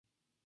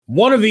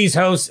One of these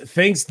hosts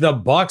thinks the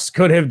Bucs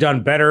could have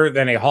done better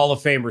than a Hall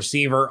of Fame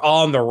receiver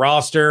on the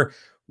roster.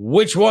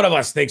 Which one of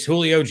us thinks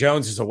Julio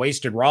Jones is a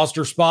wasted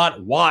roster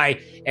spot? Why?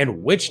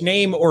 And which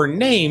name or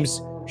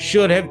names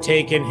should have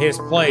taken his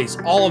place?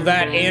 All of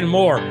that and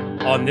more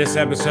on this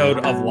episode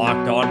of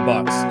Locked On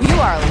Bucs. You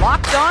are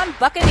Locked On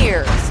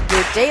Buccaneers,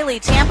 your daily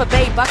Tampa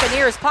Bay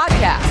Buccaneers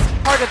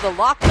podcast, part of the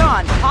Locked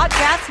On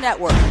Podcast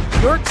Network,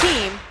 your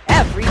team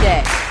every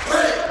day.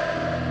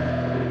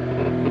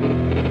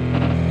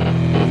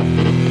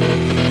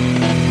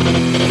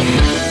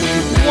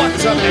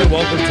 What's up, and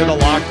welcome to the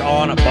Locked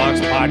On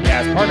Bucs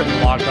podcast, part of the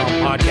Locked On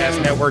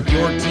Podcast Network,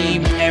 your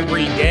team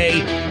every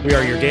day. We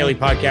are your daily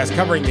podcast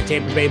covering the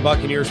Tampa Bay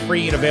Buccaneers,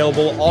 free and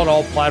available on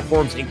all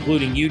platforms,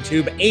 including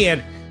YouTube,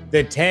 and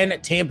the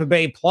 10 Tampa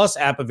Bay Plus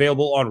app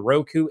available on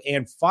Roku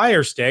and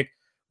Fire Stick.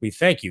 We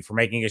thank you for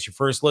making us your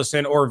first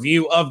listen or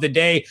view of the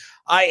day.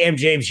 I am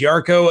James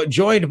Yarko,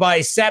 joined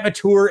by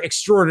saboteur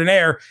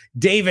extraordinaire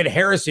David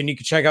Harrison. You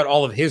can check out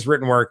all of his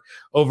written work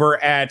over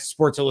at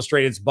Sports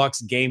Illustrated's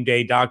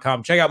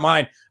BucsGameDay.com. Check out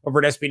mine over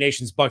at SB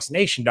Nation's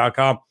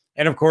BucsNation.com.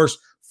 And of course,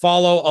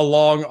 follow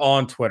along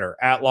on Twitter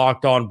at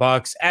Locked On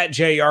Bucs, at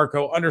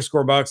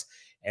JYarko_Bucs,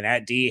 and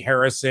at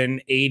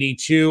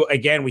DHarrison82.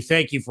 Again, we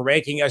thank you for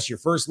making us your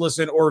first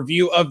listen or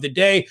view of the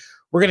day.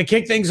 We're going to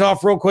kick things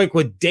off real quick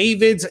with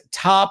David's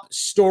top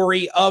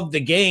story of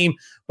the game,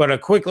 but a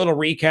quick little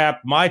recap.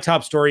 My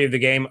top story of the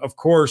game, of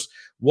course,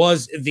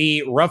 was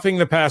the roughing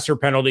the passer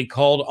penalty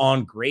called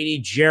on Grady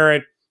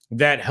Jarrett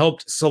that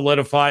helped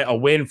solidify a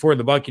win for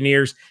the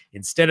Buccaneers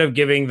instead of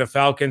giving the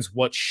Falcons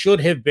what should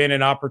have been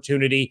an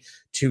opportunity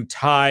to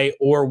tie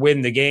or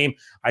win the game.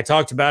 I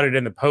talked about it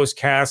in the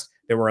postcast.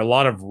 There were a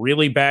lot of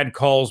really bad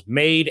calls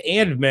made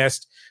and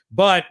missed,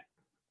 but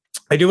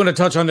I do want to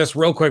touch on this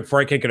real quick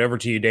before I kick it over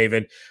to you,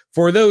 David.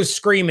 For those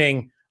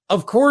screaming,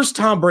 of course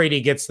Tom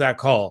Brady gets that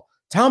call.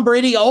 Tom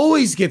Brady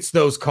always gets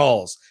those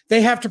calls.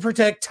 They have to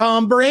protect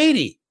Tom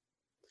Brady.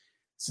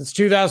 Since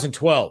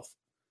 2012,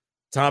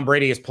 Tom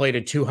Brady has played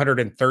in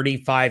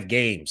 235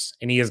 games,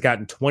 and he has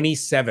gotten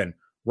 27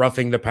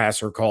 roughing the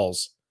passer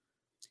calls.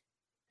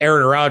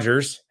 Aaron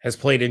Rodgers has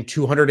played in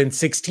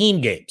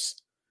 216 games.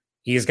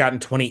 He has gotten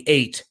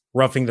 28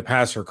 roughing the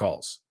passer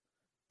calls.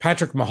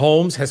 Patrick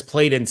Mahomes has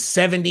played in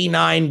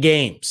 79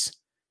 games.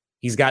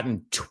 He's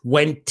gotten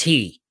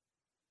 20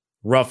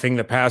 roughing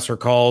the passer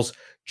calls.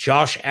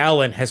 Josh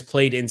Allen has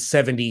played in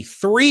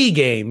 73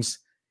 games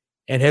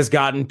and has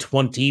gotten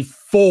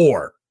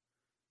 24.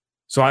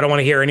 So I don't want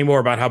to hear any more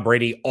about how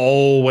Brady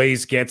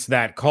always gets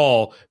that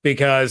call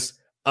because,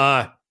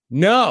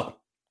 no,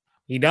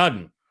 he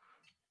doesn't.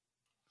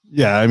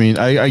 Yeah, I mean,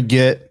 I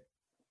get,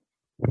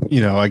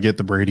 I get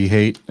the Brady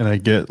hate and I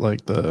get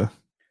like the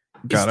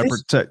gotta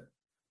protect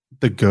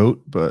the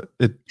GOAT, but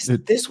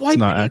it's why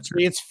not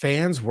Patriots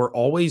fans were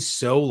always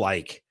so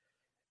like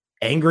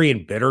angry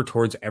and bitter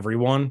towards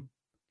everyone.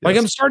 Yes. Like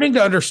I'm starting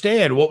to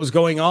understand what was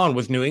going on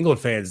with New England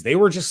fans. They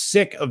were just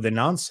sick of the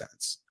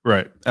nonsense.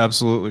 Right.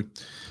 Absolutely.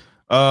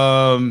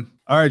 All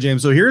right,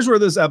 James. So here's where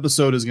this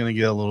episode is going to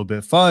get a little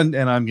bit fun,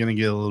 and I'm going to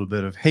get a little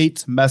bit of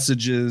hate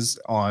messages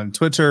on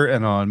Twitter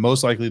and on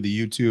most likely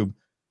the YouTube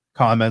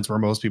comments where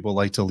most people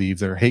like to leave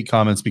their hate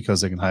comments because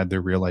they can hide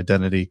their real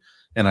identity,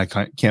 and I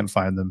can't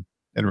find them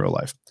in real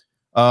life.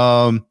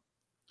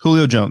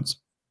 Julio Jones,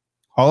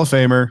 Hall of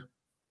Famer,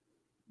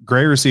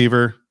 great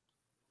receiver,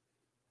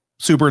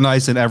 super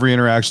nice in every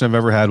interaction I've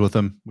ever had with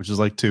him, which is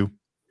like 2.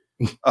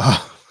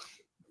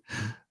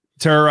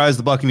 Terrorized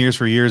the Buccaneers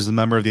for years as a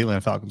member of the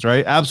Atlanta Falcons,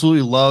 right?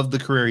 Absolutely loved the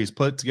career he's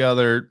put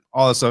together,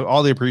 all this stuff,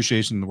 all the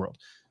appreciation in the world.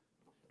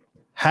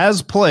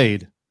 Has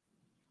played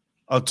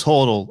a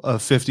total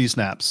of 50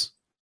 snaps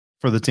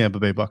for the Tampa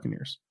Bay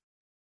Buccaneers.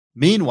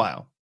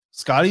 Meanwhile,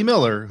 Scotty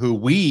Miller,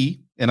 who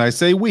and I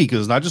say we because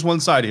it's not just one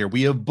side here,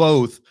 we have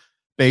both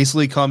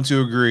basically come to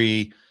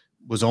agree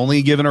was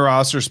only given a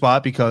roster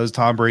spot because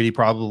Tom Brady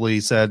probably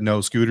said,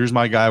 no, Scooter's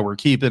my guy. We're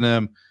keeping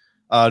him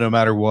no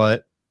matter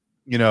what.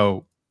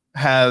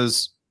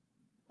 Has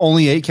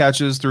only 8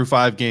 catches through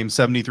 5 games,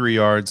 73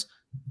 yards,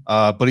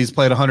 but he's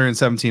played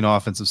 117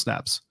 offensive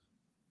snaps.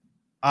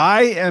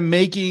 I am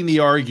making the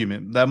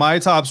argument that my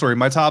top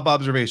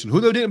observation,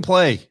 Julio didn't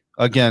play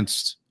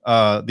against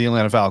the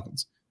Atlanta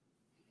Falcons.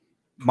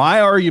 My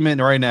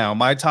argument right now,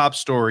 my top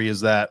story is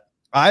that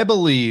I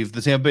believe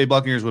the Tampa Bay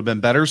Buccaneers would have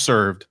been better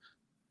served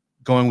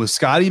going with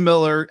Scotty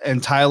Miller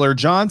and Tyler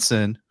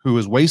Johnson, who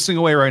is wasting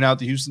away right now at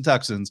the Houston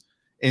Texans,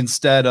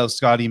 instead of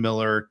Scotty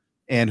Miller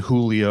and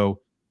Julio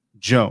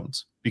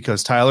Jones.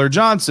 Because Tyler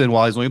Johnson,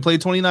 while he's only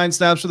played 29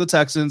 snaps for the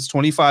Texans,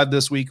 25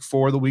 this week,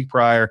 4 the week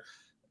prior,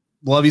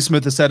 Lovie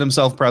Smith has said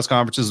himself in press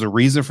conferences, the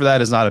reason for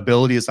that is not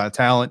ability, it's not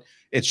talent.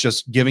 It's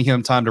just giving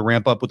him time to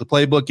ramp up with the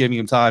playbook, giving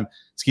him time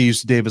to get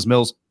used to Davis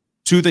Mills.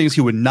 2 things he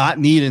would not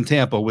need in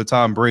Tampa with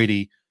Tom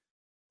Brady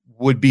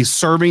would be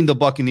serving the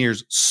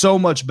Buccaneers so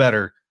much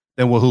better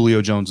than what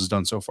Julio Jones has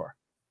done so far.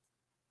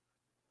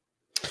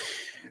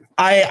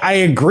 I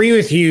agree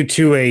with you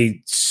to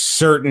a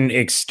certain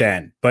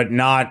extent, but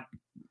not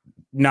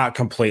Not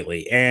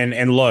completely.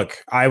 And look,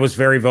 I was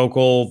very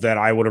vocal that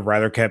I would have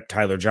rather kept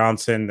Tyler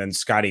Johnson than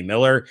Scotty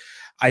Miller.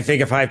 I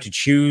think if I have to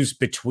choose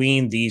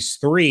between these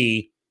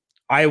three,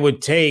 I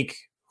would take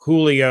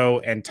Julio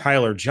and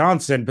Tyler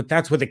Johnson, but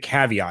that's with a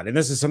caveat. And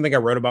this is something I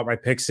wrote about my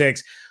pick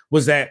six,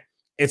 was that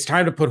it's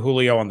time to put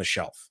Julio on the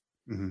shelf.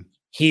 Mm-hmm.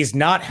 He's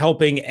not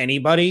helping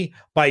anybody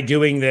by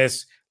doing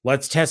this.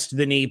 Let's test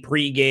the knee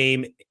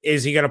pregame.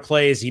 Is he going to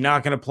play? Is he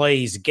not going to play?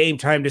 He's a game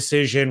time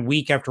decision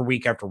week after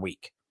week after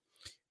week.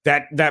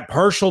 That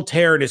partial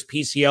tear in his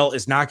PCL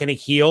is not going to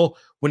heal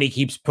when he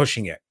keeps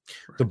pushing it.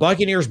 The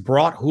Buccaneers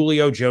brought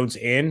Julio Jones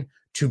in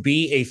to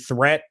be a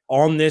threat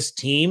on this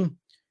team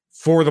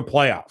for the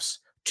playoffs,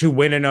 to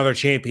win another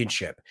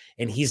championship.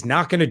 And he's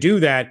not going to do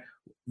that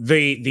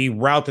the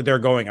route that they're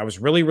going. I was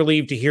really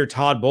relieved to hear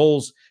Todd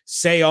Bowles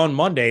say on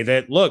Monday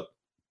that, look,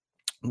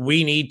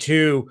 we need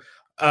to,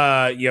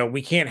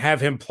 we can't have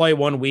him play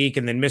 1 week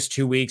and then miss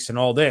 2 weeks and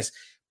all this.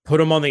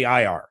 Put him on the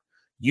IR.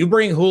 You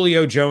bring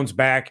Julio Jones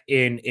back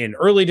in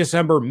early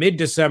December,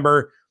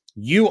 mid-December,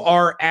 you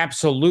are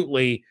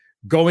absolutely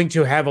going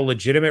to have a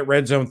legitimate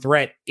red zone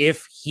threat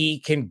if he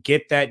can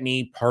get that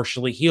knee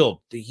partially healed.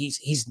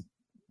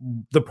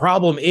 The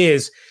problem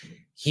is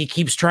he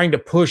keeps trying to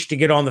push to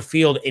get on the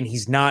field and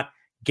he's not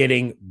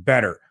getting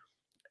better.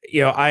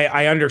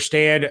 I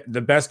understand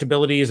the best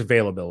ability is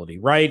availability,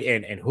 right?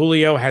 And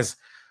Julio has,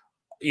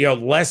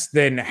 less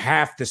than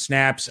half the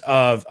snaps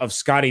of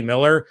Scotty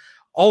Miller.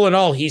 All in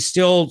all, he's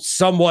still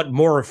somewhat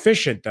more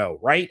efficient though,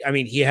 right? I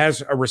mean, he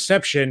has a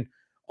reception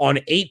on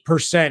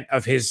 8%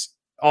 of his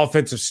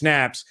offensive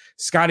snaps.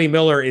 Scotty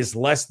Miller is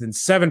less than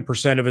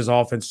 7% of his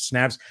offensive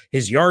snaps.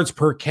 His yards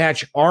per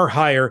catch are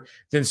higher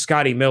than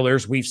Scotty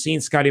Miller's. We've seen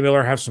Scotty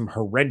Miller have some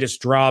horrendous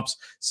drops,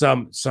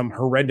 some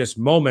horrendous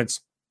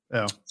moments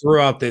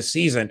throughout this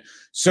season.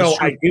 So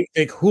I do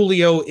think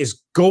Julio is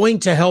going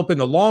to help in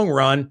the long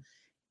run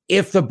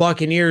if the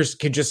Buccaneers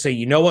can just say,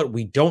 you know what,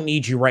 we don't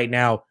need you right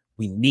now.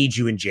 We need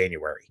you in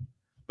January.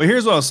 But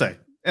here's what I'll say.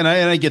 And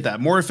I get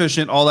that. More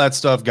efficient, all that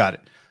stuff. Got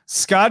it.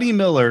 Scotty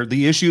Miller,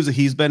 the issues that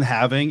he's been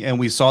having, and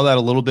we saw that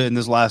a little bit in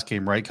this last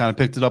game, right? Kind of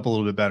picked it up a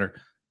little bit better.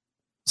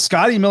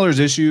 Scotty Miller's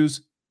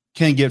issues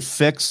can get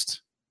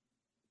fixed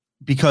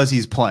because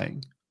he's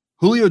playing.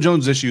 Julio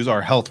Jones' issues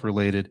are health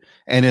related,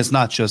 and it's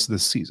not just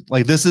this season.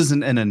 Like, this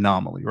isn't an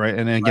anomaly, right?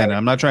 And again, right.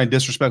 I'm not trying to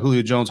disrespect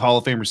Julio Jones, Hall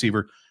of Fame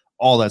receiver,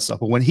 all that stuff.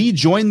 But when he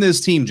joined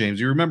this team, James,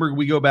 you remember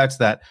we go back to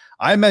that.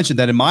 I mentioned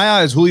that in my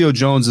eyes, Julio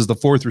Jones is the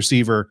fourth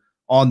receiver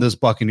on this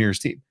Buccaneers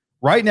team.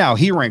 Right now,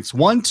 he ranks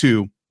 1,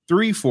 2,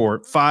 3,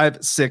 4, 5,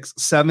 6,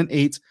 7,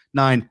 8,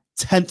 9,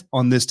 10th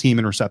on this team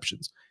in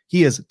receptions.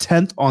 He is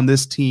 10th on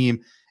this team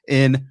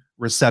in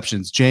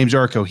receptions. James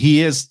Yarko,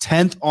 he is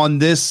 10th on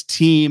this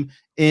team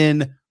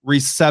in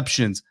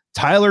receptions.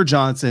 Tyler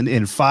Johnson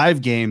in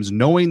 5 games,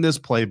 knowing this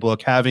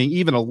playbook, having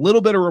even a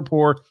little bit of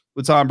rapport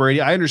with Tom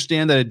Brady. I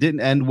understand that it didn't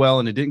end well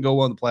and it didn't go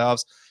well in the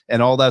playoffs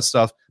and all that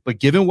stuff. But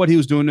given what he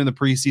was doing in the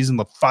preseason,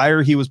 the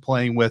fire he was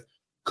playing with,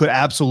 could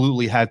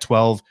absolutely have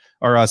 12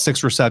 or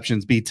 6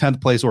 receptions, be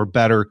 10th place or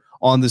better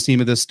on this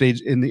team at this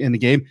stage in the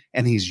game.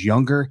 And he's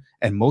younger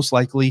and most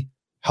likely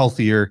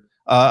healthier.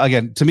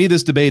 Again, to me,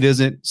 this debate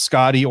isn't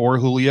Scotty or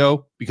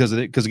Julio because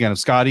again, if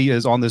Scotty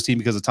is on this team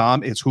because of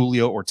Tom, it's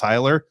Julio or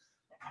Tyler.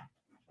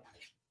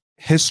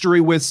 History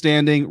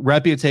withstanding,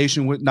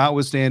 reputation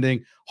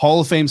notwithstanding,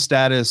 Hall of Fame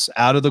status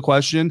out of the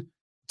question,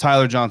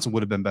 Tyler Johnson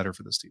would have been better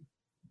for this team.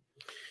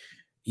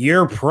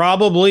 You're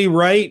probably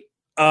right.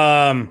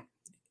 I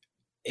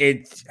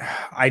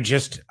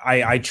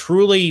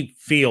truly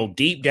feel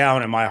deep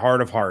down in my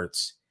heart of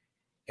hearts,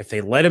 if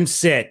they let him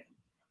sit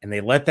and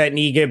they let that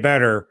knee get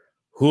better,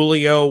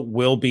 Julio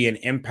will be an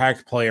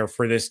impact player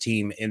for this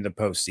team in the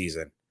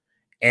postseason.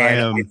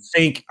 And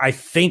I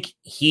think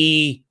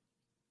he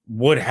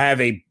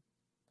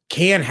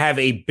can have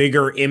a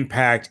bigger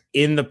impact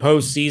in the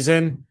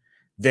postseason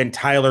than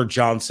Tyler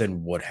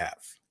Johnson would have.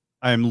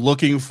 I'm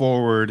looking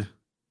forward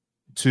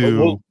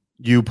to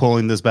you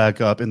pulling this back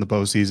up in the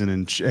postseason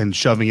and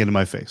shoving it in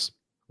my face.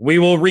 We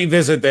will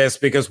revisit this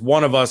because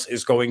one of us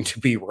is going to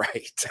be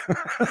right.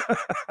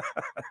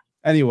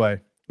 Anyway,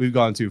 we've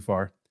gone too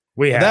far.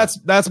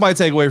 That's my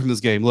takeaway from this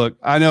game. Look,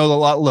 I know a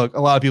lot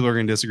of people are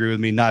going to disagree with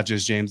me, not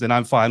just James, and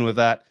I'm fine with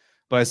that.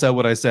 But I said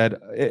what I said.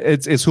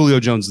 It's Julio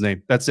Jones'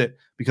 name. That's it.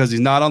 Because he's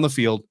not on the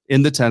field,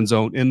 in the 10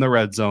 zone, in the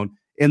red zone,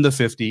 in the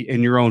 50,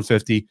 in your own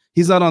 50.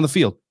 He's not on the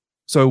field.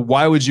 So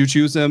why would you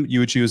choose him? You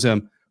would choose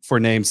him for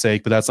name's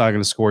sake, but that's not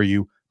going to score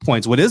you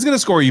points. What is going to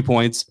score you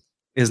points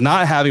is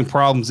not having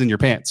problems in your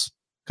pants,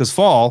 because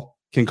fall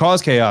can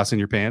cause chaos in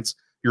your pants.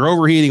 You're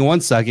overheating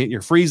 1 second,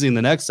 you're freezing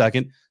the next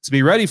second. To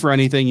be ready for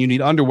anything, you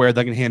need underwear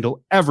that can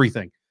handle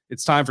everything.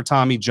 It's time for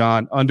Tommy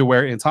John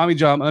underwear. And Tommy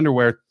John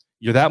underwear,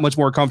 you're that much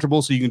more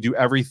comfortable, so you can do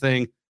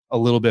everything a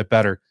little bit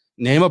better.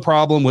 Name a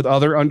problem with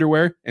other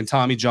underwear, and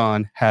Tommy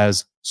John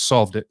has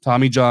solved it.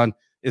 Tommy John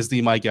is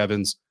the Mike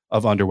Evans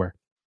of underwear.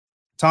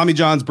 Tommy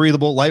John's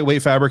breathable,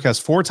 lightweight fabric has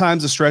 4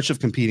 times the stretch of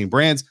competing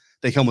brands.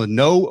 They come with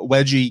no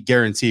wedgie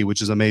guarantee,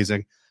 which is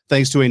amazing.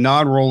 thanks to a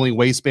non-rolling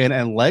waistband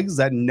and legs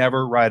that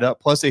never ride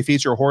up. Plus, they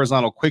feature a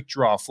horizontal quick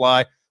draw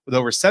fly with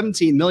over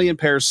 17 million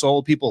pairs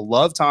sold. People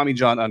love Tommy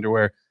John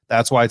underwear.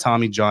 That's why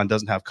Tommy John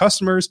doesn't have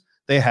customers.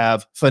 They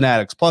have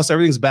fanatics. Plus,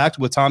 everything's backed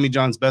with Tommy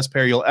John's best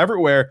pair you'll ever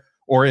wear,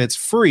 or it's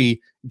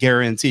free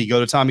guarantee.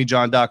 Go to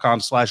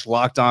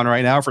TommyJohn.com/lockedon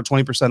right now for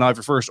 20% off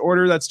your first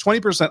order. That's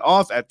 20%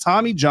 off at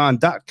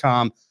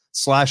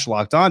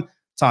TommyJohn.com/lockedon.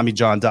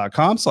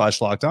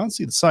 TommyJohn.com/lockedon.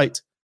 See the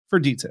site for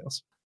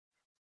details.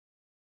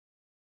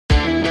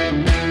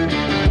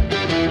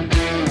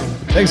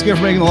 Thanks again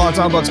for making the Locked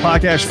On Bucs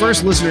podcast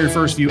first listen to your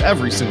first view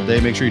every single day.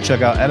 Make sure you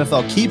check out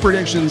NFL key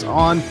predictions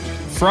on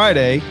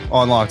Friday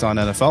on Locked On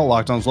NFL.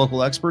 Locked On's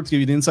local experts give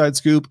you the inside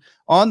scoop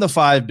on the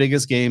 5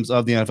 biggest games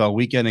of the NFL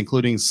weekend,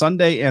 including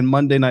Sunday and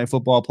Monday Night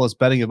Football, plus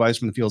betting advice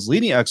from the field's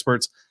leading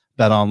experts,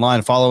 Bet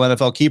Online. Follow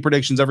NFL key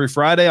predictions every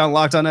Friday on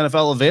Locked On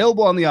NFL,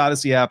 available on the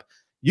Odyssey app,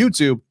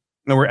 YouTube,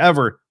 and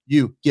wherever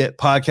you get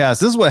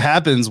podcasts. This is what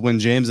happens when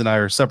James and I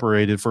are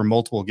separated for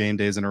multiple game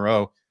days in a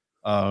row.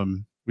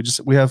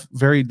 We have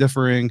very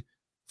differing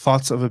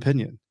thoughts of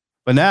opinion.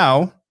 But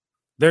now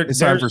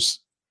there's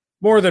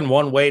more than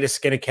one way to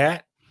skin a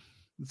cat.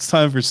 It's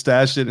time for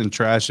Stash It and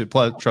Trash It.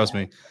 Plus, trust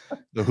me,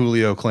 the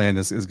Julio clan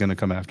is going to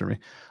come after me.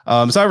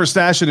 It's time for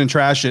Stash It and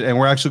Trash It, and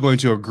we're actually going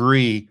to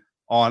agree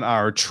on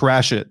our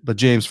Trash It. But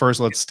James, first,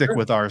 let's stick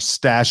with our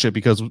Stash It,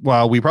 because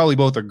while we probably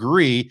both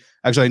agree,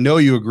 actually, I know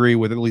you agree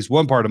with at least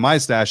one part of my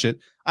Stash It.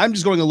 I'm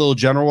just going a little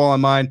general on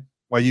mine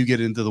while you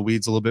get into the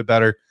weeds a little bit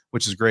better,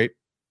 which is great.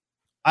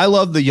 I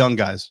love the young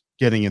guys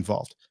getting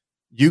involved.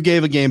 You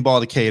gave a game ball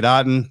to Cade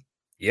Otton.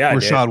 Yeah,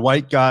 Rashad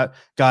White got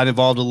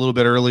involved a little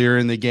bit earlier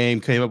in the game,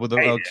 came up with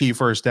a key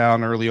first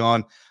down early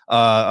on.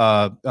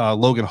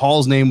 Logan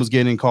Hall's name was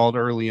getting called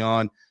early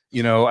on.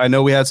 You know, I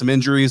know we had some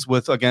injuries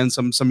with, again,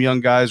 some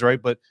young guys,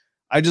 right? But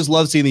I just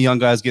love seeing the young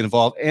guys get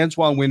involved.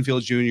 Antoine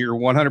Winfield Jr.,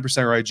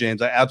 100% right,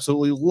 James. I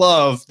absolutely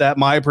love that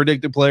my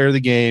predicted player of the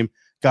game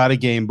got a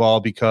game ball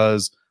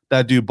because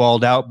that dude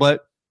balled out.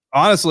 But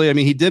honestly, I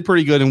mean, he did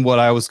pretty good in what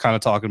I was kind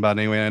of talking about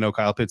anyway. I know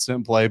Kyle Pitts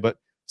didn't play, but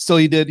still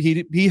he did.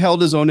 He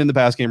held his own in the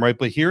pass game, right?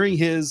 But hearing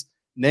his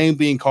name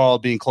being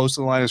called, being close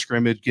to the line of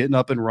scrimmage, getting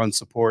up and run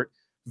support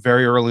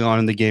very early on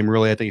in the game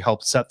really, I think,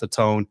 helped set the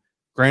tone.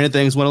 Granted,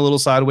 things went a little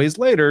sideways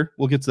later.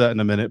 We'll get to that in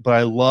a minute. But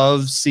I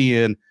love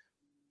seeing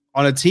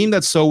on a team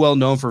that's so well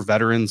known for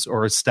veterans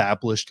or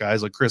established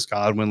guys like Chris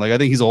Godwin. Like, I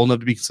think he's old enough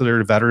to be considered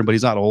a veteran, but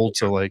he's not old.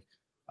 So, like,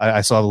 I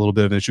still have a little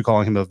bit of an issue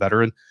calling him a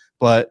veteran.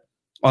 But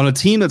on a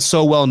team that's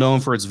so well known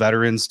for its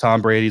veterans,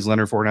 Tom Brady's,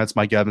 Leonard Fournette's,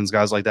 Mike Evans,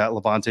 guys like that,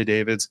 Levante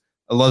Davids,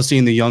 I love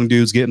seeing the young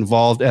dudes get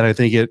involved, and I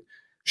think it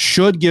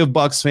should give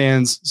Bucs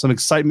fans some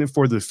excitement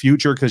for the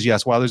future because,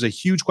 yes, while there's a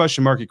huge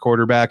question mark at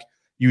quarterback,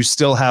 you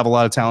still have a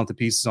lot of talented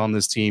pieces on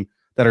this team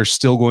that are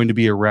still going to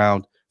be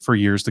around for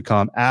years to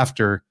come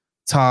after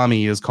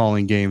Tommy is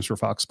calling games for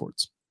Fox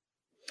Sports.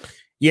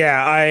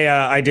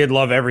 Yeah, I did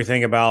love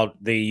everything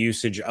about the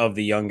usage of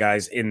the young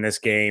guys in this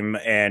game,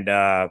 and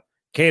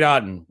Cade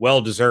Otton,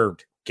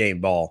 well-deserved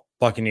game ball.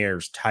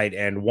 Buccaneers tight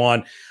end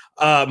 1.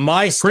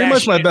 Pretty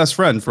much my best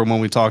friend from when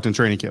we talked in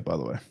training camp, by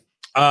the way.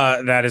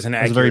 That is a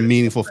very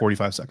meaningful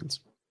 45 seconds.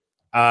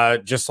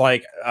 Just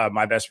like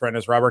my best friend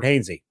is Robert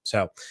Hainsey.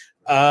 So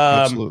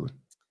absolutely.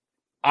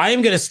 I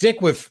am going to stick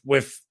with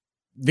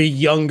the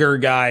younger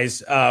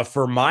guys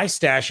for my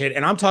Stash It,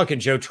 and I'm talking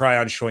Joe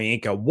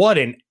Tryon-Shoyinka. What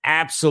an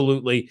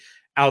absolutely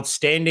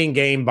outstanding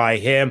game by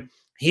him.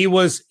 He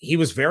was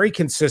very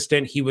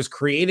consistent. He was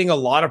creating a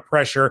lot of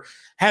pressure,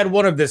 had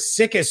one of the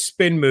sickest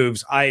spin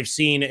moves I've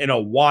seen in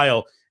a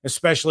while,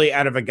 especially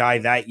out of a guy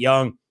that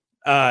young.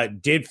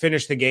 Did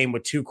finish the game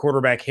with 2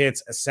 quarterback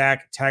hits, a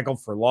sack, tackle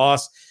for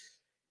loss.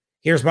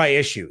 Here's my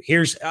issue.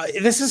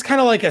 This is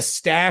kind of like a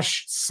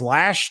stash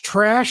 /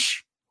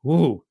 trash.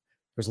 Ooh,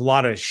 there's a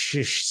lot of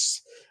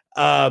shishs.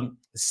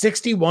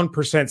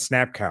 61%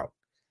 snap count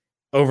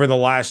over the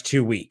last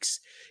 2 weeks.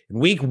 In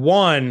week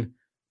 1,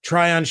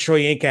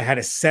 Tryon-Shoyinka had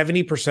a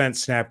 70%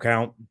 snap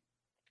count.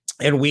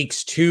 In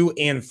weeks 2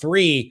 and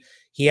 3,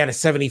 he had a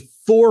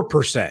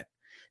 74%.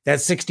 That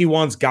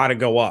 61's got to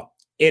go up.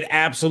 It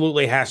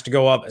absolutely has to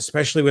go up,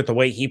 especially with the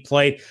way he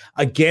played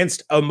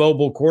against a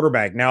mobile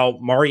quarterback. Now,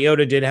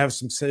 Mariota did have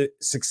some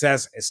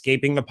success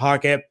escaping the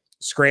pocket,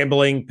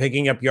 scrambling,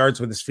 picking up yards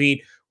with his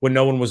feet when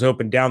no one was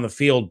open down the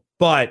field.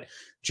 But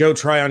Joe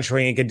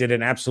Tryon-Shoyinka did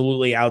an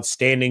absolutely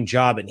outstanding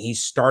job, and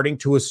he's starting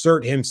to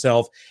assert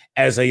himself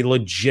as a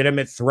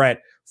legitimate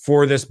threat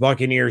for this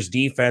Buccaneers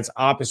defense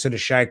opposite of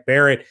Shaq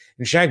Barrett.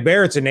 And Shaq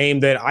Barrett's a name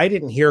that I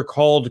didn't hear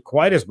called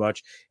quite as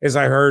much as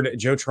I heard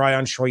Joe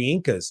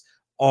Tryon-Shoyinka's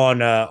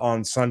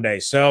on Sunday.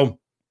 So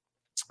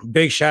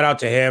big shout out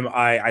to him.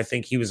 I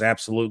think he was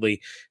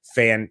absolutely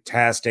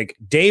fantastic.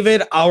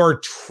 David, our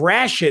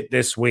Trash It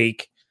this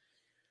week.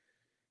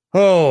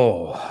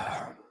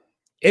 Oh,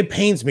 it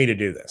pains me to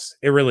do this.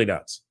 It really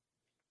does.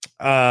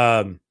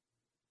 Devin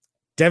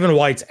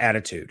White's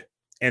attitude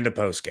in the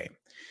postgame.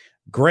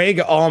 Greg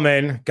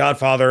Allman,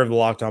 godfather of the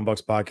Locked On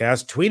Bucs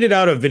podcast, tweeted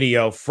out a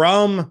video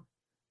from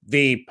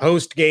the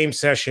post-game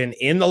session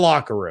in the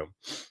locker room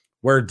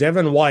where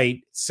Devin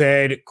White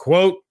said,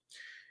 quote,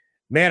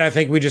 "Man, I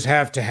think we just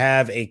have to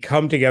have a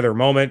come together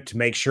moment to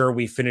make sure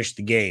we finish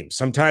the game.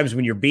 Sometimes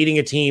when you're beating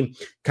a team,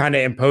 kind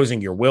of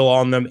imposing your will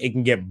on them, it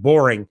can get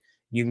boring.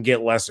 You can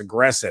get less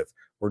aggressive.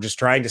 We're just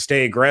trying to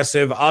stay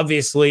aggressive.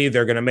 Obviously,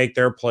 they're going to make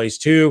their plays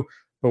too,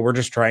 but we're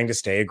just trying to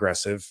stay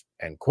aggressive,"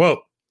 end quote.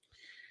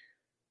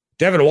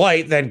 Devin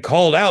White then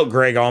called out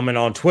Greg Auman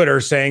on Twitter,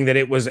 saying that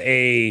it was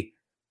a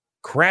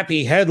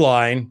crappy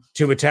headline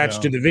to attach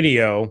to the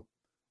video,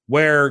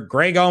 where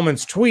Greg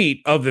Auman's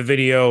tweet of the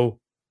video,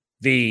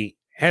 the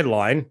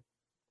headline,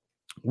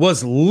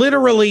 was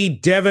literally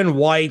Devin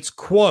White's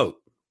quote.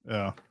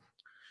 Yeah.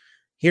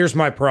 Here's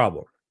my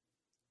problem.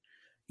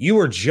 You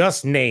were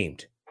just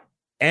named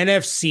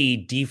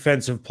NFC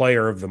Defensive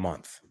Player of the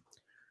Month.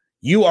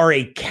 You are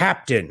a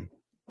captain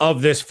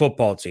of this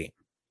football team.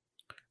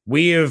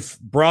 We have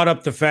brought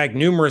up the fact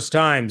numerous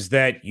times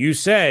that you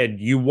said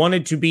you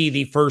wanted to be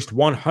the first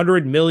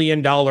 $100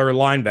 million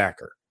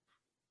linebacker.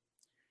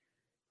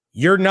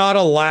 You're not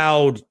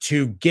allowed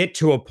to get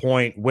to a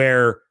point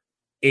where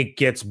it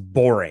gets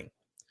boring.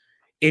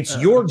 It's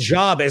your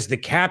job as the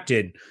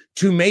captain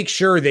to make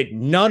sure that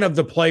none of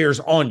the players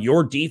on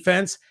your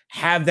defense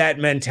have that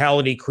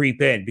mentality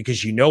creep in,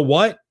 because you know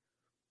what?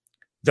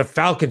 The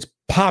Falcons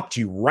popped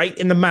you right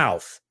in the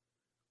mouth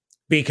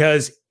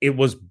because it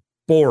was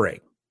boring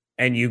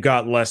and you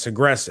got less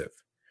aggressive.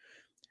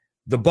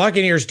 The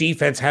Buccaneers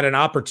defense had an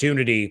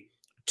opportunity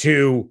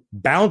to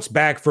bounce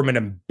back from an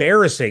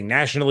embarrassing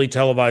nationally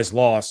televised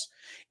loss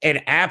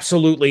and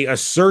absolutely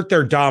assert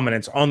their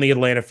dominance on the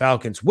Atlanta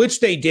Falcons,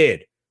 which they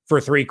did for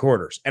 3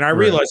 quarters. And I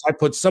realized I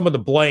put some of the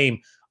blame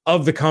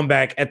of the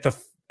comeback at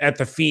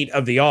the feet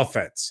of the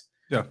offense.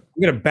 Yeah.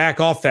 I'm going to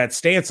back off that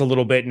stance a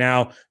little bit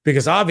now,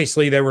 because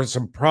obviously there were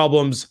some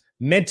problems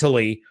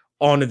mentally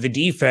on the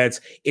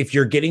defense. If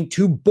you're getting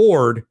too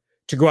bored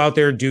to go out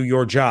there and do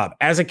your job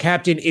as a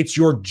captain, it's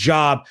your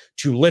job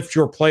to lift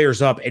your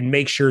players up and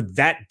make sure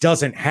that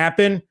doesn't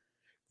happen.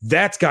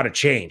 That's got to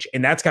change,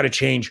 and that's got to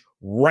change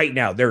right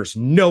now. There's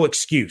no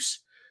excuse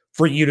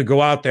for you to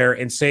go out there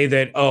and say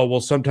that, oh,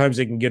 well, sometimes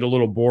it can get a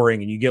little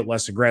boring and you get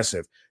less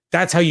aggressive.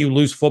 That's how you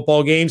lose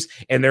football games,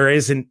 and there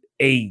isn't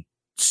a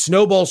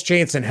snowball's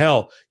chance in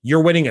hell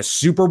you're winning a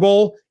Super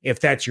Bowl if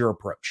that's your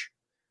approach.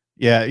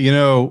 Yeah,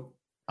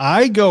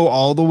 I go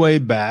all the way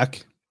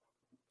back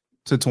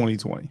to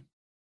 2020.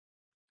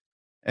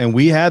 And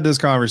we had this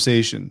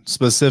conversation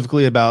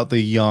specifically about the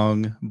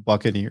young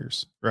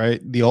Buccaneers,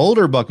 right? The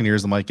older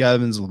Buccaneers, the Mike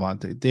Evans,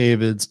 Levante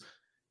Davids,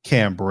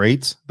 Cam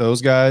Brate,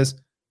 those guys,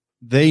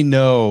 they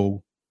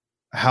know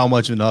how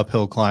much of an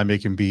uphill climb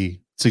it can be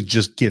to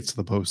just get to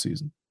the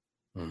postseason,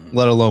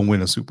 let alone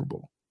win a Super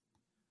Bowl.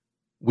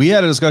 We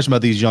had a discussion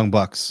about these young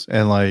Bucks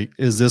and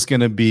is this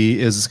going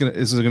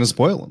to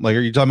spoil them? Are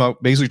you talking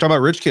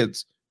about rich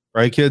kids,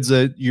 right? Kids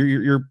that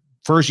your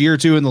first year or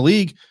two in the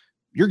league,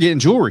 you're getting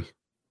jewelry.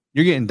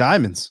 You're getting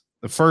diamonds.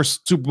 The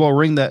first Super Bowl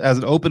ring that has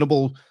an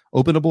openable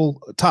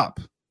top,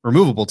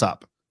 removable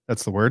top.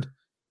 That's the word.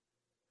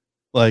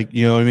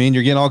 You know what I mean?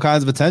 You're getting all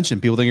kinds of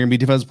attention. People think you're gonna be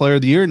Defensive Player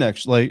of the Year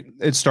next.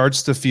 It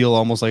starts to feel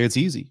almost like it's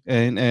easy.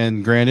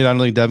 And granted, I don't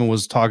think Devin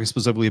was talking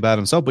specifically about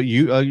himself, but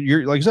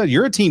you're like you said,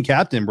 you're a team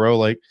captain,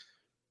 bro.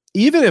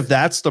 Even if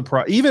that's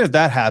even if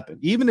that happened,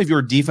 even if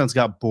your defense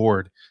got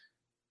bored,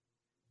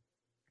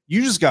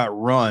 you just got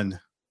run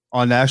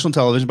on national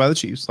television by the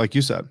Chiefs, like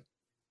you said.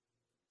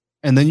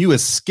 And then you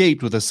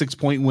escaped with a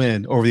 6-point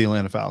win over the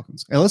Atlanta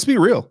Falcons. And let's be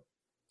real.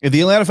 If the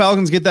Atlanta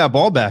Falcons get that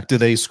ball back, do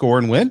they score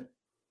and win?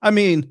 I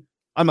mean,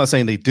 I'm not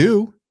saying they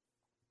do,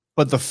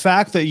 but the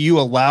fact that you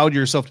allowed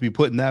yourself to be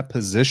put in that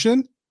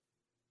position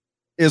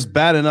is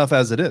bad enough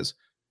as it is.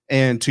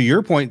 And to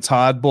your point,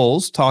 Todd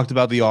Bowles talked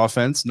about the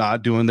offense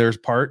not doing their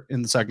part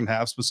in the second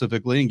half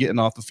specifically and getting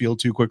off the field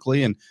too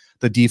quickly and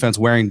the defense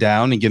wearing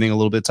down and getting a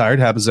little bit tired.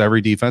 Happens to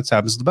every defense,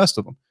 happens to the best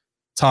of them.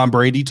 Tom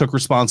Brady took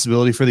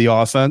responsibility for the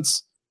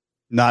offense,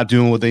 not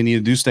doing what they need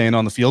to do, staying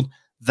on the field.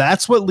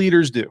 That's what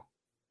leaders do.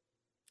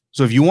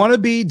 So if you want to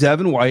be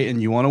Devin White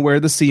and you want to wear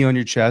the C on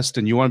your chest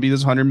and you want to be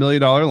this $100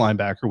 million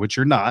linebacker, which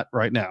you're not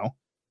right now,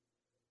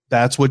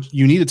 that's what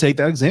you need to take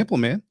that example,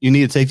 man. You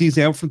need to take the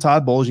example from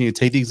Todd Bowles. You need to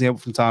take the example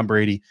from Tom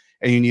Brady,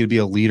 and you need to be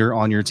a leader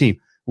on your team.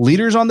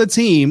 Leaders on the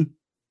team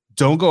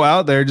don't go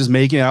out there just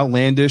making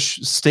outlandish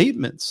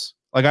statements.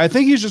 I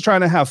think he's just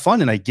trying to have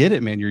fun, and I get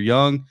it, man. You're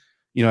young.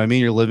 You know what I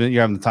mean?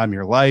 You're having the time of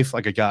your life.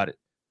 I got it.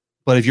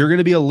 But if you're going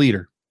to be a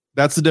leader,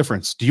 that's the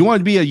difference. Do you want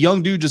to be a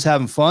young dude just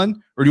having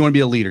fun, or do you want to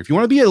be a leader? If you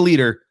want to be a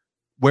leader,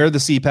 wear the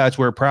C patch,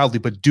 wear it proudly,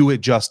 but do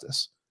it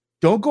justice.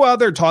 Don't go out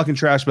there talking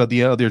trash about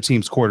the other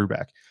team's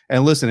quarterback.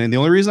 And listen, and the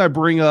only reason I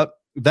bring up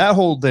that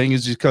whole thing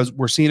is just because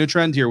we're seeing a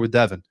trend here with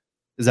Devin,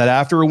 is that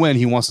after a win,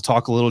 he wants to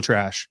talk a little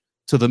trash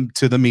to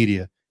the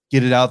media,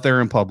 get it out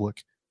there in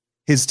public.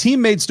 His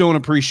teammates don't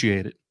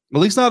appreciate it, at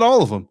least not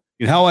all of them.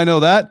 You know how I know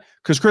that?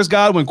 Because Chris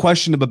Godwin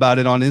questioned him about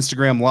it on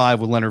Instagram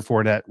Live with Leonard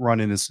Fournette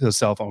running his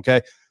cell phone,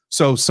 okay?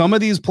 So some of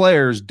these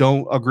players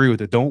don't agree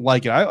with it, don't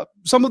like it.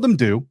 Some of them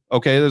do,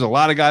 okay? There's a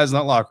lot of guys in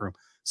that locker room.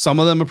 Some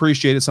of them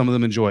appreciate it. Some of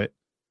them enjoy it.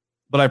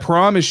 But I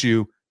promise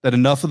you, that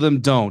enough of them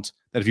don't,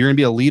 that if you're going to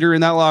be a leader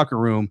in that locker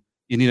room,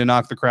 you need to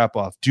knock the crap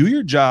off. Do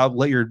your job.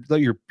 Let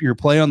your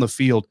play on the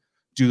field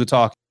do the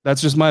talk.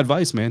 That's just my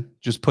advice, man.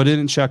 Just put it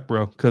in check,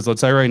 bro. Because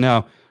let's say right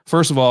now,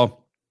 first of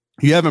all,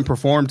 you haven't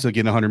performed to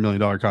get a $100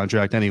 million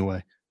contract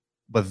anyway.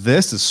 But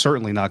this is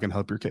certainly not going to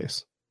help your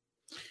case.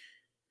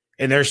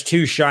 And there's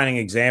two shining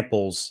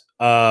examples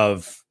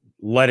of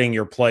letting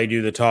your play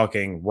do the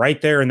talking right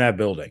there in that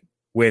building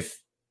with,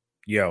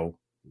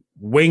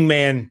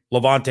 wingman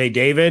Levante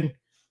David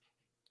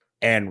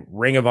and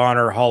Ring of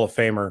Honor Hall of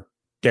Famer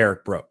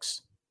Derek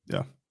Brooks.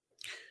 Yeah.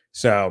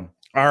 So,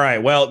 all right.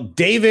 Well,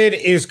 David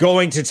is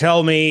going to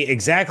tell me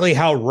exactly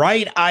how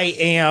right I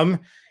am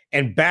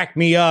and back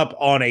me up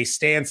on a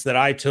stance that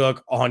I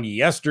took on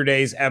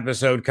yesterday's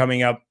episode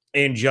coming up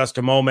in just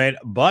a moment.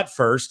 But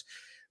first,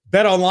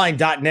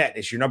 BetOnline.net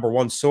is your number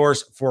one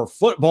source for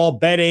football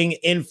betting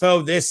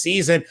info this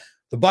season.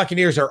 The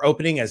Buccaneers are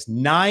opening as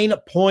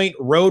 9-point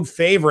road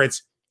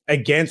favorites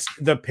against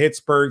the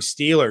Pittsburgh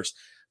Steelers.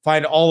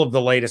 Find all of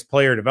the latest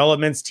player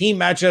developments, team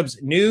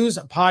matchups, news,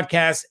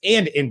 podcasts,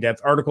 and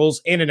in-depth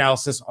articles and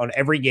analysis on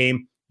every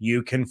game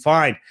you can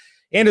find.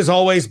 And as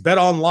always,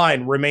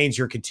 BetOnline remains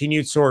your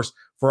continued source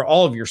for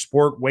all of your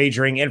sport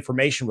wagering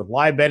information with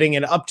live betting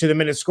and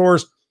up-to-the-minute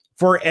scores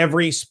for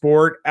every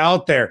sport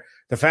out there.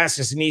 The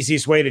fastest and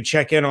easiest way to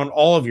check in on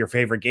all of your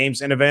favorite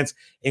games and events,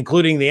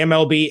 including the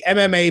MLB,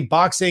 MMA,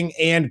 boxing,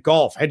 and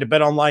golf. Head to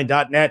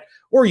betonline.net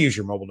or use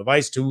your mobile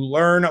device to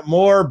learn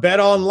more.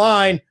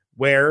 BetOnline,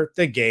 where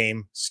the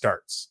game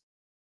starts.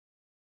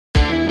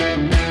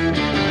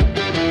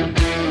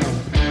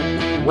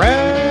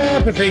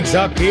 Wrapping things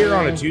up here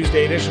on a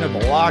Tuesday edition of the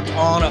Locked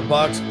On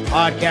Bucks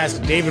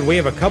podcast. David, we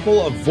have a couple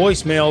of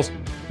voicemails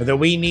that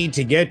we need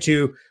to get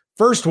to.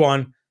 First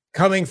one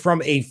coming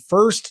from a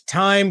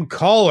first-time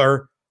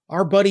caller,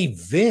 our buddy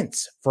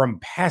Vince from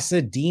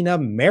Pasadena,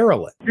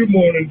 Maryland. Good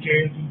morning,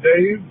 James and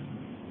Dave.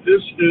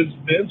 This is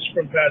Vince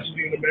from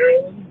Pasadena,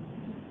 Maryland.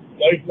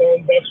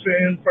 Lifelong Bucks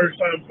fan,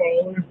 first-time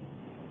caller.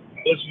 I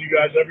listen to you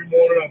guys every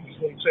morning. I just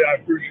want to say I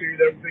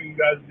appreciate everything you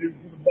guys do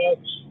for the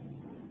Bucks.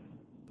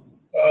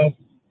 A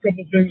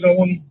couple things I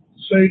want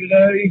to say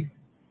today.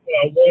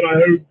 One, I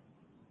hope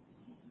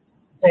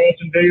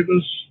Carlton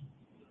Davis,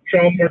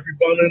 Sean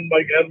Murphy-Bunting,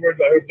 Mike Edwards,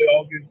 I hope they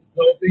all get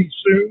healthy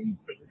soon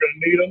because we're going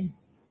to need them.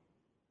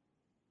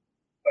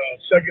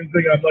 Second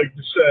thing I'd like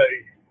to say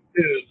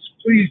is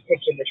please put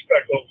some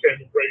respect on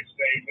Cameron Brate's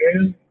name,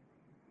 man.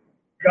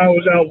 The guy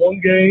was out one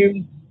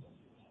game.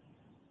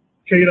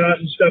 Kate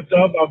Otten stepped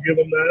up. I'll give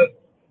him that.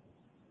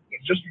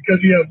 But just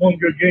because he had one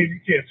good game,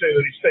 you can't say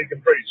that he's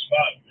taking Brate's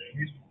spot,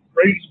 man.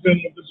 Brate's been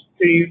with this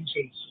team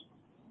since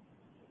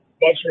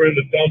Bucks were in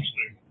the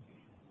dumpster.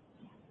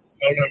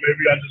 I don't know,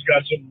 maybe I just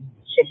got some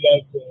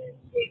love for him,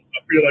 but I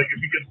feel like if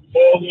he gets the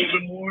ball a little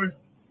bit more,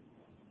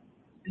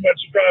 he might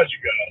surprise you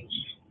guys.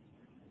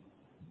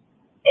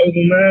 Other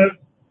than that,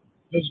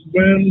 this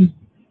win,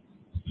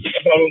 I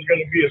thought it was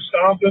going to be a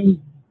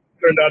stomping.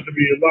 Turned out to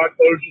be a lot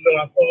closer than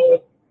I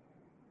thought.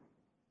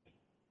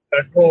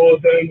 That call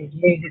thing was a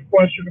little bit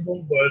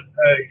questionable, but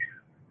hey,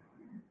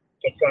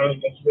 sometimes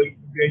that's the way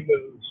the game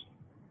is.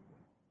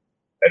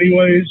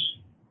 Anyways,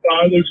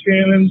 fire those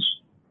cannons.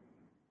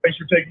 Thanks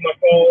for taking my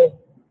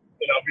call,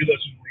 and I'll be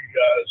listening to you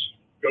guys.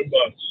 Go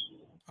Bucks.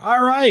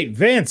 All right,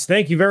 Vince,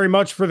 thank you very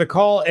much for the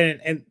call.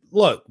 And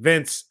look,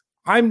 Vince,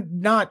 I'm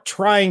not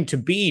trying to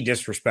be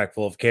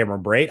disrespectful of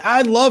Cameron Brate.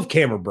 I love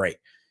Cameron Brate.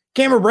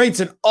 Cameron Brate's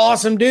an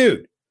awesome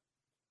dude.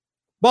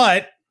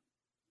 But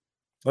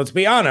let's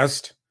be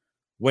honest,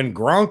 when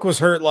Gronk was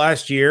hurt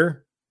last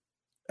year,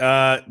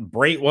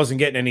 Brate wasn't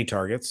getting any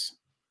targets.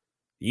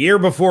 The year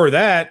before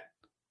that,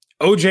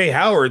 O.J.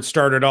 Howard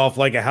started off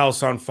like a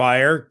house on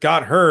fire,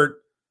 got hurt.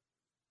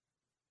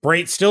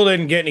 Brate still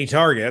didn't get any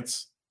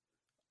targets.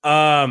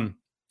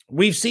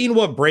 We've seen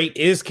what Brate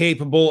is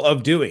capable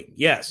of doing,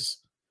 yes.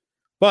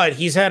 But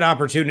he's had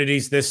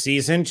opportunities this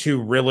season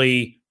to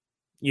really,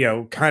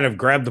 kind of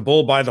grab the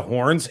bull by the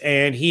horns,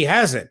 and he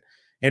hasn't.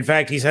 In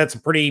fact, he's had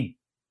some pretty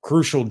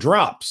crucial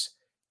drops.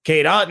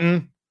 Kate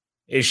Otten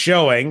is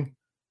showing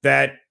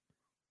that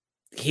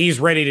he's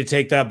ready to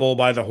take that bull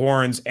by the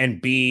horns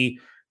and be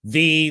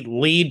the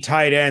lead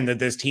tight end that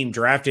this team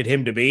drafted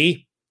him to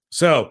be.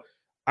 So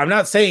I'm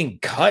not saying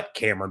cut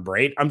Cameron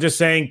Brate. I'm just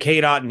saying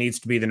Kate Otten needs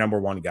to be the number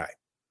one guy.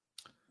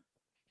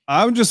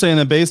 I'm just saying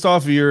that based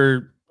off of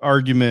your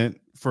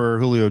argument for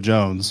Julio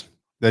Jones,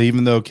 that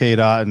even though Kate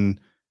Otten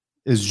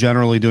is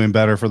generally doing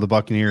better for the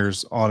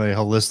Buccaneers on a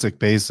holistic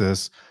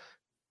basis,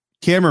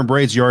 Cameron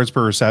Brate's yards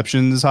per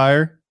reception is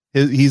higher.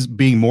 He's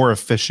being more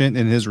efficient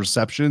in his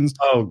receptions.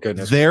 Oh,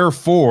 goodness.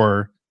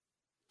 Therefore,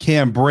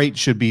 Cam Brate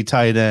should be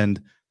tight end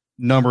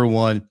number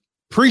one.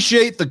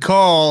 Appreciate the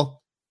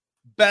call.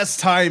 Best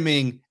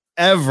timing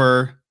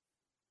ever.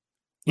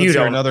 Let's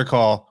hear another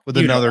call with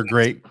another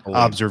great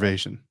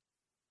observation.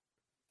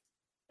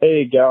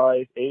 Hey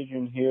guys,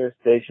 Adrian here,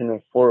 stationed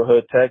in Fort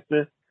Hood,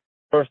 Texas.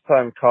 First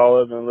time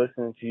caller, been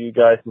listening to you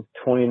guys since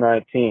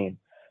 2019.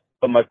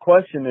 But my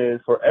question is,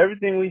 for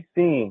everything we've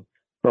seen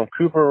from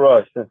Cooper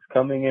Rush since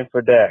coming in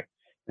for Dak,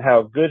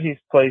 how good he's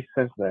played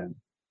since then.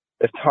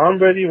 If Tom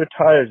Brady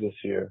retires this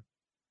year,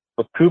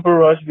 would Cooper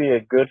Rush be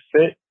a good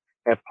fit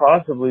and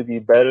possibly be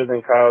better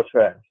than Kyle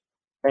Trask?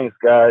 Thanks,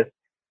 guys.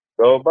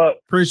 Go Bucks.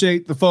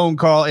 Appreciate the phone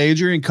call,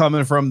 Adrian,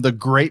 coming from the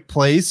Great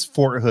Place,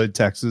 Fort Hood,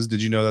 Texas.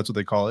 Did you know that's what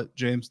they call it,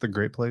 James? The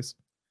Great Place?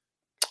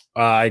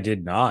 I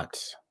did not.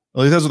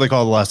 At least that's what they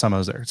called it the last time I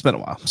was there. It's been a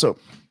while. So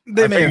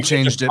they may have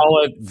changed it.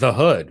 Call it the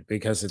Hood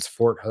because it's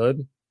Fort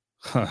Hood.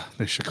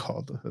 They should call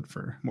it the Hood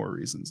for more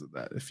reasons than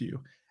that. If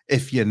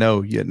you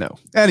know, you know.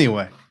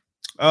 Anyway,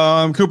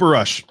 Cooper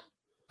Rush,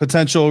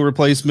 potential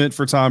replacement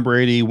for Tom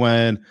Brady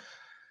when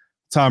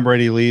Tom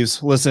Brady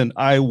leaves. Listen,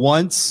 I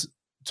once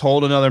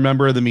told another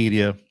member of the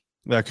media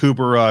that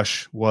Cooper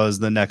Rush was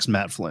the next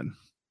Matt Flynn.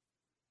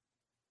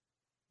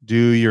 Do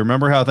you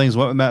remember how things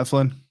went with Matt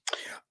Flynn?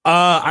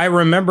 I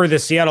remember the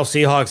Seattle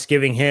Seahawks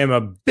giving him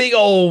a big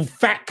old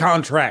fat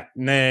contract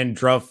and then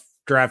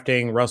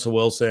drafting Russell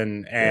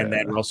Wilson and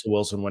then Russell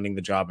Wilson winning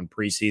the job in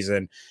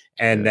preseason.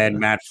 And then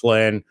Matt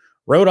Flynn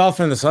rode off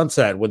in the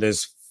sunset with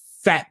his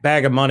fat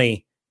bag of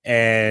money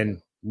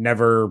and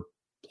never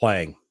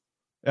playing.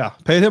 Yeah,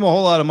 paid him a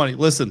whole lot of money.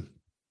 Listen,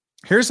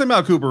 here's something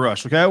about Cooper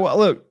Rush. Okay, well,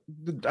 look,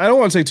 I don't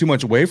want to take too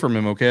much away from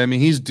him. Okay, I mean,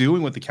 he's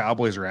doing what the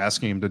Cowboys are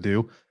asking him to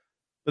do,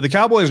 but the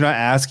Cowboys are not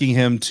asking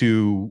him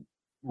to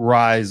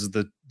rise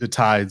the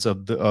tides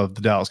of the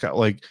Dallas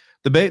Cowboys.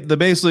 Like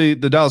basically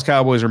the Dallas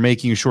Cowboys are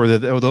making sure that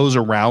those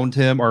around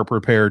him are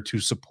prepared to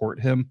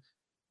support him.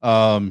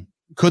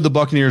 Could the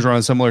Buccaneers run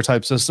a similar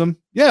type system?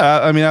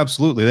 Yeah, I mean,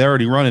 absolutely. They're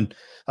already running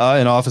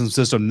an offensive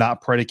system not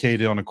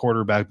predicated on a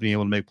quarterback being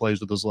able to make plays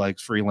with his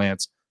legs,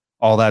 freelance,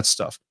 all that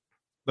stuff.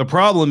 The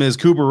problem is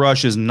Cooper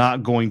Rush is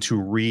not going to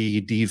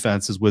read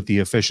defenses with the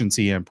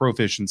efficiency and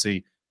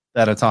proficiency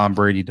that a Tom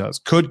Brady does.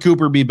 Could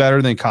Cooper be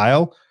better than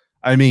Kyle?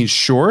 I mean,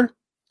 sure.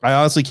 I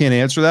honestly can't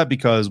answer that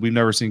because we've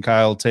never seen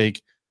Kyle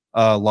take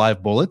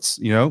live bullets,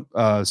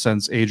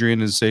 since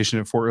Adrian is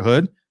stationed at Fort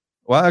Hood.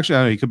 Well, actually, I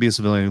don't know. He could be a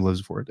civilian who lives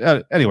in Fort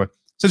Hood. Anyway,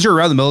 since you're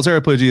around the military,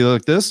 I put you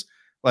like this.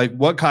 Like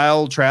what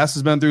Kyle Trask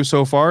has been through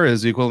so far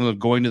is the equivalent of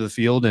going to the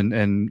field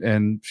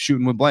and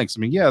shooting with blanks. I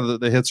mean, yeah,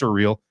 the hits are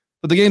real,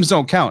 but the games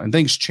don't count and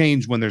things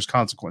change when there's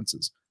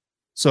consequences.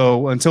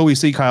 So until we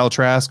see Kyle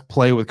Trask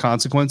play with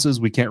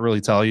consequences, we can't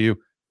really tell you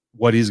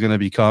what he's going to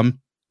become.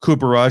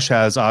 Cooper Rush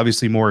has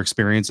obviously more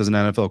experience as an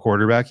NFL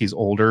quarterback. He's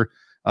older.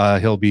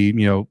 He'll be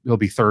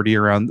 30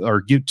 around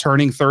or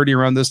turning 30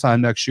 around this time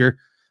next year.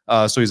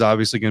 So he's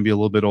obviously going to be a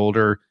little bit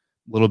older,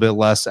 a little bit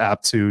less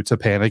apt to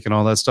panic and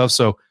all that stuff.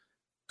 So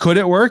could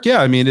it work?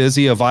 Yeah. I mean, is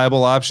he a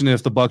viable option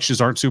if the Bucs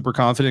just aren't super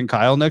confident in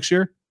Kyle next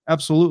year?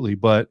 Absolutely.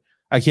 But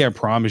I can't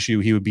promise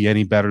you he would be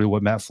any better than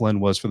what Matt Flynn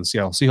was for the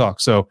Seattle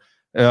Seahawks. So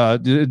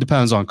it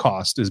depends on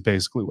cost is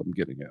basically what I'm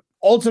getting at.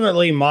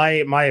 Ultimately,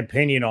 my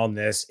opinion on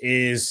this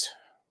is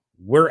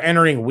we're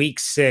entering week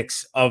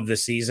 6 of the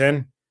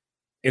season.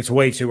 It's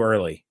way too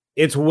early.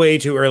 It's way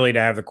too early to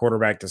have the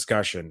quarterback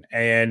discussion.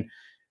 And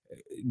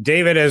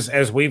David,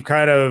 as we've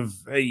kind of,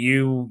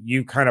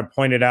 you kind of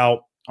pointed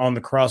out on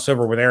the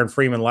crossover with Aaron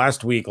Freeman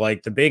last week,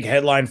 like the big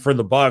headline for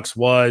the Bucs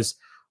was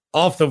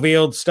off the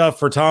field stuff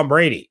for Tom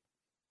Brady.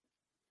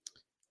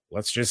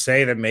 Let's just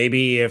say that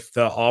maybe if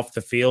the off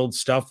the field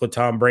stuff with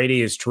Tom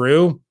Brady is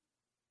true,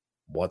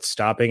 what's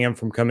stopping him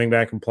from coming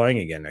back and playing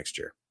again next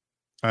year?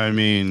 I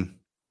mean,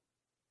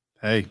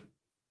 hey,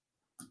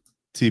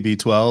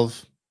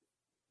 TB12,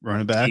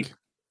 running back.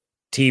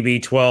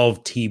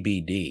 TB12,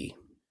 TBD.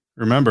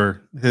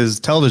 Remember, his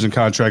television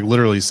contract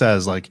literally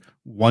says, like,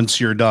 once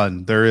you're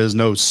done, there is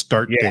no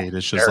start date.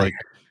 It's just like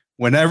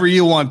whenever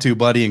you want to,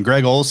 buddy. And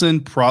Greg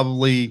Olsen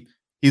probably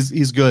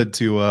he's good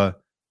to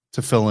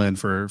fill in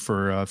for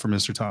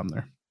Mr. Tom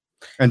there,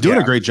 and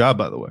doing a great job,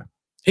 by the way.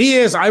 He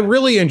is. I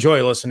really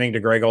enjoy listening to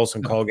Greg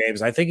Olsen call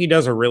games. I think he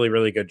does a really,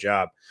 really good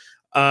job.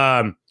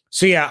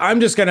 So yeah,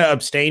 I'm just going to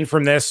abstain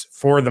from this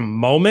for the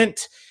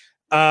moment.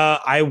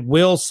 I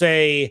will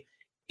say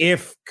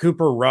if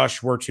Cooper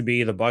Rush were to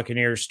be the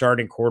Buccaneers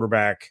starting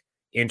quarterback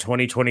in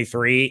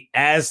 2023,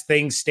 as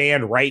things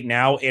stand right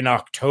now in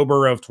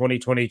October of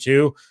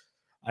 2022,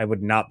 I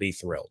would not be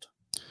thrilled.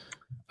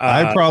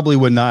 I probably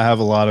would not have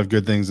a lot of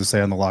good things to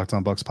say on the Locked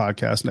On Bucs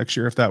podcast next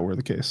year if that were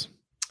the case.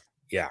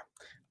 Yeah.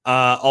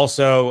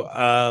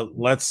 Also,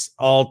 let's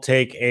all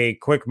take a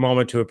quick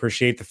moment to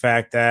appreciate the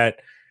fact that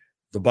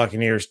the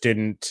Buccaneers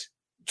didn't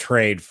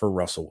trade for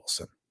Russell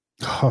Wilson.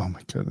 Oh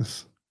my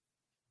goodness.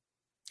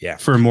 Yeah.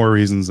 For more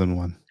reasons than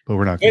one, but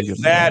we're not going to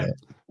get that.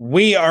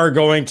 We are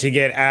going to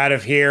get out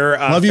of here.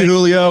 Love you,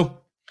 Julio.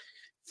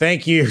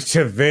 Thank you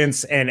to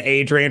Vince and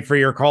Adrian for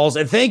your calls.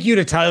 And thank you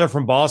to Tyler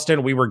from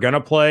Boston. We were going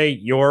to play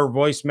your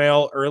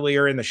voicemail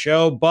earlier in the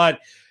show, but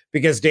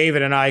because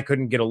David and I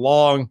couldn't get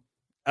along,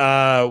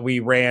 we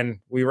ran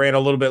a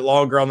little bit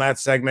longer on that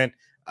segment.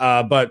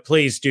 But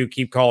please do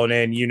keep calling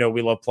in. You know,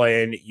 we love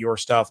playing your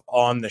stuff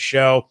on the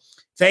show.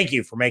 Thank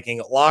you for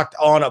making Locked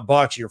On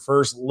Bucs your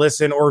first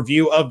listen or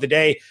view of the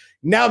day.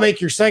 Now make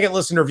your second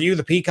listen to review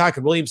the Peacock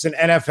and Williamson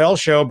NFL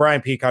show.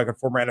 Brian Peacock and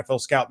former NFL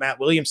scout Matt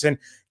Williamson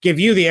give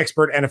you the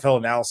expert NFL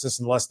analysis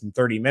in less than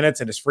 30 minutes.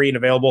 It is free and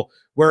available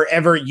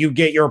wherever you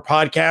get your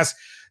podcasts.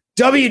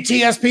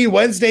 WTSP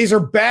Wednesdays are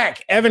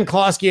back. Evan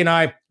Klosky and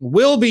I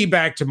will be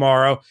back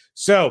tomorrow.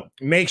 So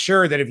make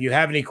sure that if you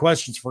have any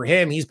questions for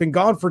him, he's been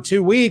gone for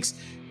 2 weeks.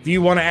 If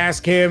you want to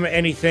ask him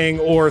anything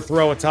or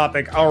throw a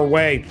topic our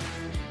way,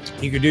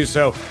 you can do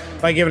so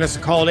by giving us a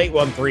call at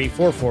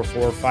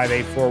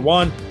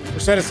 813-444-5841 or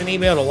send us an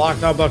email to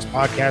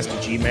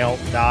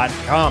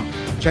lockedonbuckspodcast@gmail.com.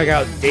 Check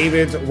out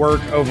David's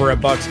work over at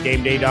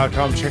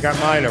bucksgameday.com. Check out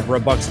mine over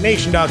at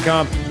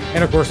bucksnation.com.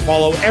 And, of course,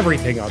 follow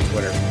everything on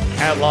Twitter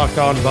at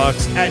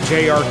LockedOnBucks, at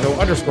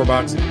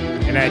JArco_Bucks,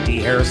 and at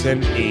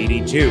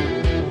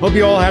DHarrison82. Hope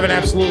you all have an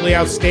absolutely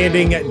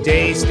outstanding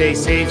day. Stay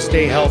safe,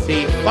 stay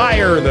healthy,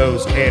 fire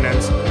those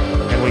cannons.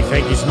 And we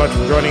thank you so much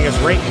for joining us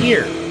right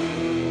here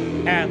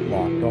at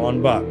Locked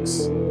On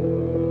Bucks.